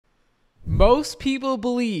Most people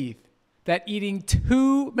believe that eating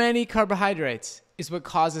too many carbohydrates is what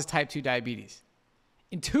causes type 2 diabetes.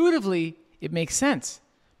 Intuitively, it makes sense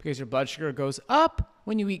because your blood sugar goes up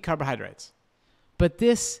when you eat carbohydrates. But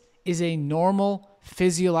this is a normal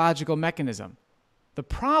physiological mechanism. The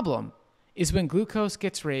problem is when glucose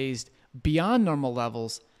gets raised beyond normal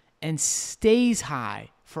levels and stays high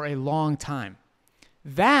for a long time.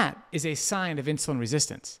 That is a sign of insulin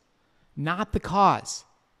resistance, not the cause.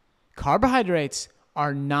 Carbohydrates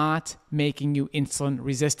are not making you insulin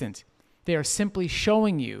resistant. They are simply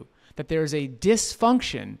showing you that there is a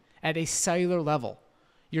dysfunction at a cellular level.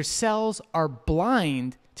 Your cells are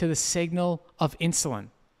blind to the signal of insulin.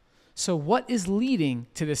 So what is leading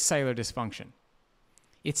to this cellular dysfunction?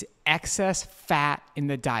 It's excess fat in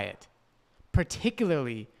the diet,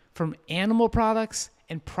 particularly from animal products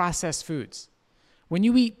and processed foods. When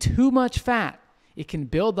you eat too much fat, it can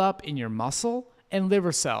build up in your muscle and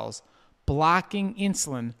liver cells, blocking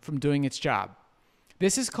insulin from doing its job.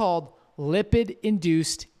 This is called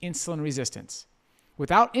lipid-induced insulin resistance.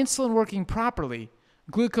 Without insulin working properly,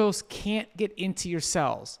 glucose can't get into your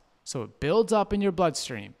cells, so it builds up in your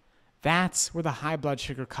bloodstream. That's where the high blood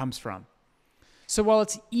sugar comes from. So while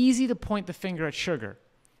it's easy to point the finger at sugar,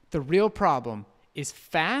 the real problem is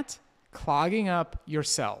fat clogging up your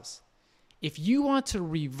cells. If you want to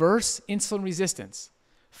reverse insulin resistance,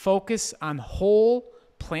 focus on whole,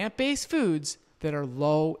 plant-based foods that are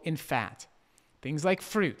low in fat. Things like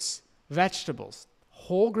fruits, vegetables,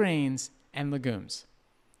 whole grains, and legumes.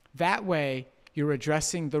 That way, you're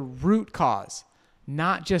addressing the root cause,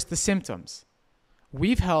 not just the symptoms.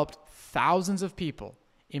 We've helped thousands of people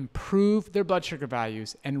improve their blood sugar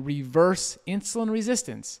values and reverse insulin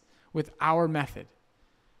resistance with our method.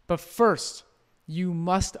 But first, you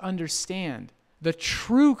must understand the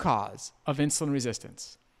true cause of insulin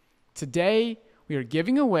resistance. Today, we are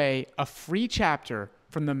giving away a free chapter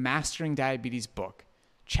from the Mastering Diabetes book,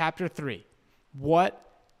 Chapter 3, What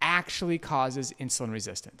Actually Causes Insulin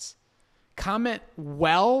Resistance. Comment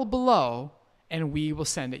well below, and we will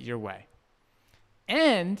send it your way.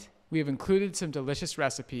 And we have included some delicious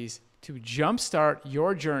recipes to jumpstart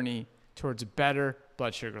your journey towards better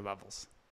blood sugar levels.